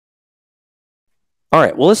All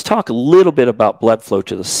right, well, let's talk a little bit about blood flow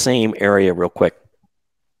to the same area real quick.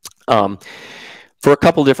 For a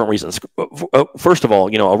couple different reasons. First of all,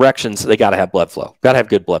 you know, erections, they got to have blood flow. Got to have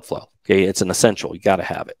good blood flow. Okay, it's an essential. You got to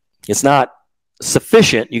have it. It's not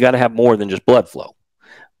sufficient. You got to have more than just blood flow,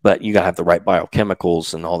 but you got to have the right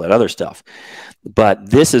biochemicals and all that other stuff. But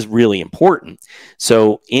this is really important.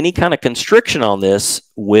 So any kind of constriction on this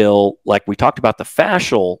will, like we talked about, the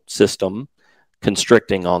fascial system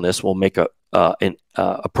constricting on this will make a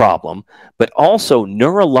problem, but also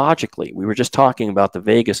neurologically, we were just talking about the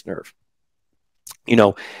vagus nerve. You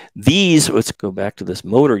know, these, let's go back to this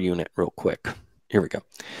motor unit real quick. Here we go.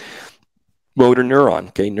 Motor neuron,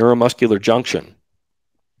 okay, neuromuscular junction.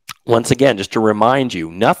 Once again, just to remind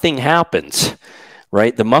you, nothing happens,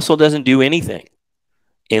 right? The muscle doesn't do anything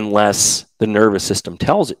unless the nervous system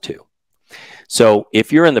tells it to. So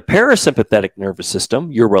if you're in the parasympathetic nervous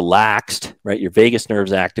system, you're relaxed, right? Your vagus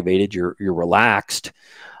nerve's activated, you're relaxed.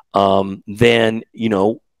 Then, you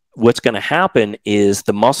know, what's going to happen is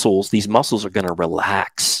these muscles are going to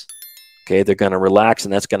relax. Okay, they're going to relax,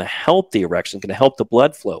 and that's going to help the erection, going to help the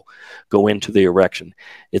blood flow go into the erection.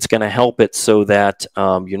 It's going to help it so that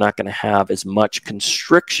you're not going to have as much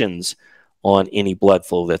constrictions on any blood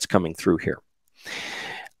flow that's coming through here.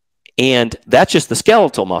 And that's just the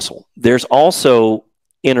skeletal muscle. There's also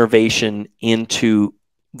innervation into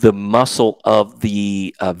the muscle of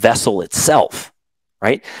the vessel itself,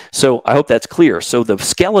 right? So I hope that's clear. So the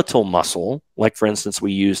skeletal muscle, like for instance,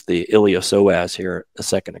 we used the iliopsoas here a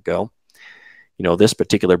second ago, you know, this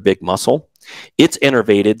particular big muscle, it's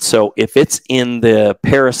innervated. So if it's in the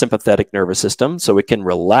parasympathetic nervous system, so it can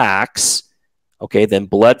relax, okay, then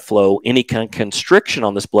blood flow, any kind of constriction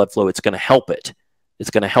on this blood flow, it's going to help it. It's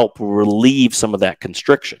going to help relieve some of that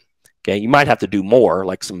constriction. Okay, you might have to do more,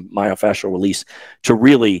 like some myofascial release, to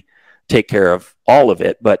really take care of all of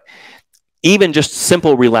it. But even just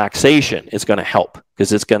simple relaxation is going to help,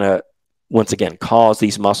 because it's going to, once again, cause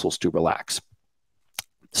these muscles to relax.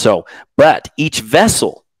 So, but each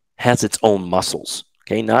vessel has its own muscles.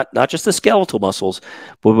 Okay, not just the skeletal muscles,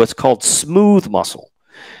 but what's called smooth muscle,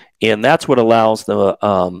 and that's what allows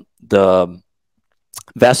the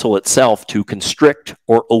vessel itself to constrict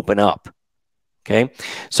or open up. Okay,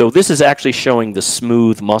 so this is actually showing the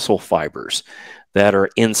smooth muscle fibers that are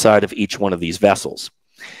inside of each one of these vessels.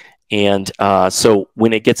 And so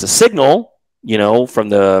when it gets a signal, you know, from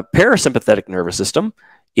the parasympathetic nervous system,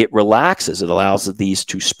 it relaxes. It allows these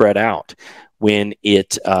to spread out. When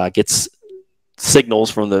it gets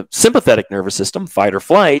signals from the sympathetic nervous system, fight or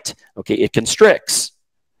flight, okay, it constricts.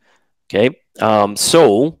 Okay,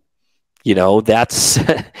 so you know, that's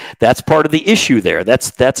part of the issue there.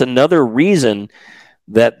 That's another reason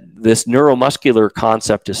that this neuromuscular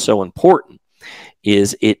concept is so important,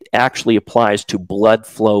 is it actually applies to blood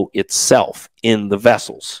flow itself in the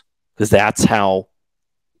vessels, because that's how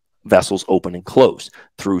vessels open and close,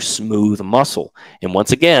 through smooth muscle. And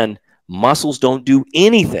once again, muscles don't do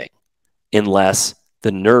anything unless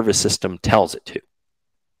the nervous system tells it to.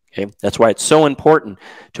 Okay, that's why it's so important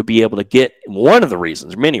to be able to get, one of the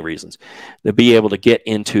reasons, many reasons, to be able to get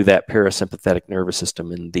into that parasympathetic nervous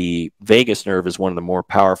system. And the vagus nerve is one of the more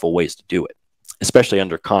powerful ways to do it, especially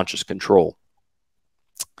under conscious control.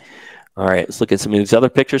 All right, let's look at some of these other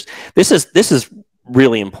pictures. This is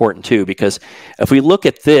really important too, because if we look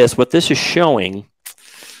at this, what this is showing,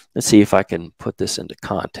 let's see if I can put this into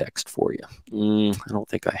context for you. I don't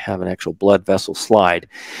think I have an actual blood vessel slide,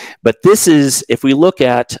 but this is, if we look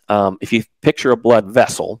at, if you picture a blood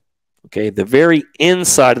vessel, okay, the very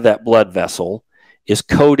inside of that blood vessel is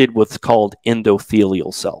coated with what's called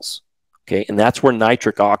endothelial cells. Okay, and that's where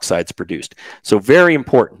nitric oxide is produced. So very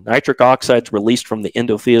important. Nitric oxide is released from the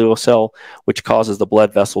endothelial cell, which causes the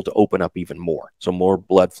blood vessel to open up even more. So more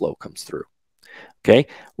blood flow comes through. Okay,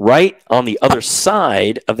 right on the other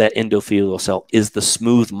side of that endothelial cell is the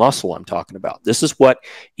smooth muscle I'm talking about. This is what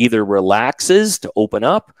either relaxes to open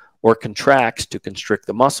up or contracts to constrict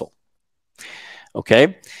the muscle.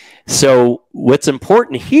 Okay, so what's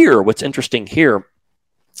important here, what's interesting here,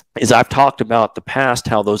 is I've talked about the past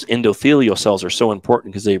how those endothelial cells are so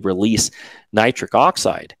important because they release nitric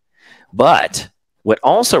oxide. But what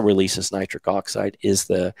also releases nitric oxide is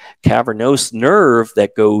the cavernous nerve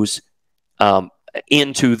that goes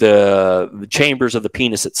into the chambers of the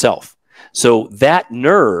penis itself. So that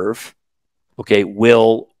nerve, okay,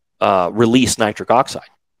 will release nitric oxide.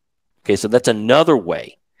 Okay, so that's another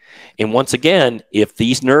way. And once again, if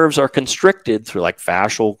these nerves are constricted through like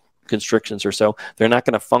fascial constrictions or so, they're not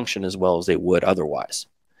going to function as well as they would otherwise.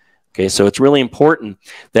 Okay, so it's really important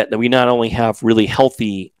that we not only have really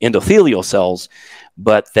healthy endothelial cells,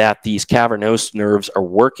 but that these cavernous nerves are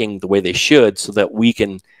working the way they should, so that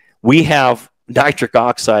we have nitric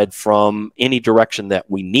oxide from any direction that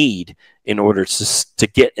we need in order to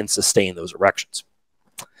get and sustain those erections.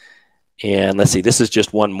 And let's see, this is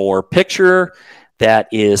just one more picture that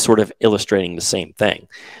is sort of illustrating the same thing.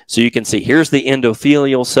 So you can see here's the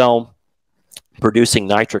endothelial cell producing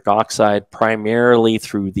nitric oxide primarily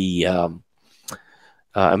through the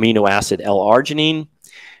amino acid L-arginine.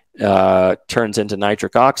 Turns into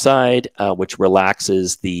nitric oxide, which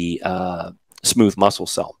relaxes the smooth muscle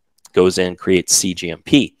cell. Goes in, creates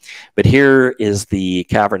cGMP. But here is the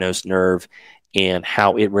cavernous nerve and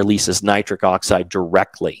how it releases nitric oxide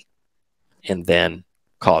directly and then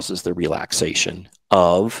causes the relaxation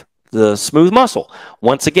of the smooth muscle.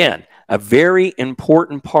 Once again, a very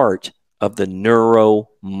important part of the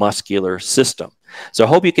neuromuscular system. So I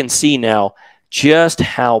hope you can see now just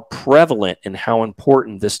how prevalent and how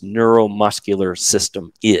important this neuromuscular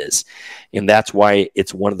system is. And that's why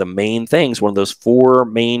it's one of the main things, one of those 4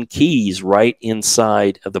 main keys right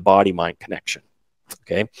inside of the body-mind connection.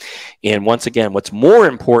 Okay. And once again, what's more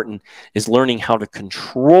important is learning how to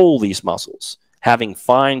control these muscles, having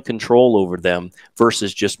fine control over them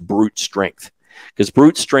versus just brute strength. Because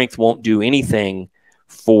brute strength won't do anything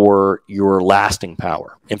for your lasting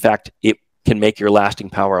power. In fact, it can make your lasting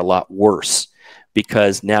power a lot worse,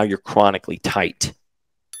 because now you're chronically tight.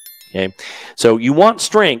 Okay, so you want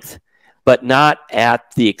strength, but not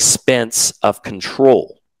at the expense of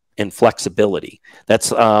control and flexibility.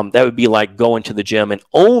 That would be like going to the gym and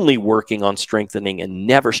only working on strengthening and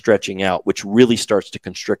never stretching out, which really starts to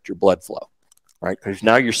constrict your blood flow, right? Because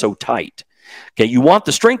now you're so tight. Okay, you want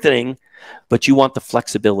the strengthening, but you want the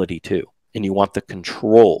flexibility too, and you want the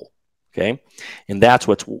control. Okay, and that's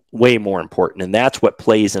what's way more important, and that's what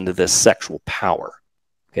plays into this sexual power.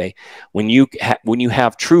 Okay, when you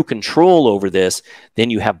have true control over this, then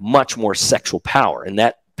you have much more sexual power, and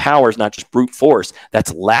that power is not just brute force;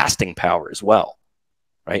 that's lasting power as well,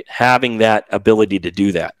 right? Having that ability to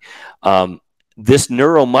do that. This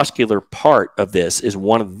neuromuscular part of this is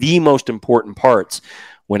one of the most important parts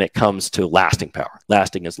when it comes to lasting power,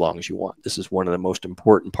 lasting as long as you want. This is one of the most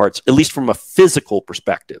important parts, at least from a physical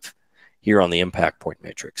perspective, here on the Impact Point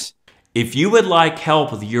Matrix. If you would like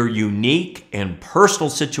help with your unique and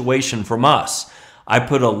personal situation from us, I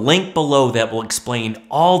put a link below that will explain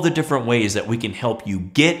all the different ways that we can help you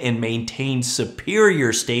get and maintain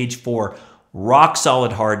superior stage 4 rock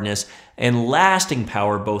solid hardness and lasting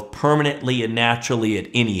power both permanently and naturally at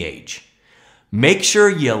any age. Make sure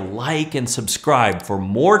you like and subscribe for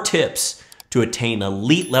more tips to attain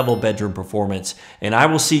elite level bedroom performance, and I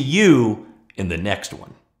will see you in the next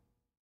one.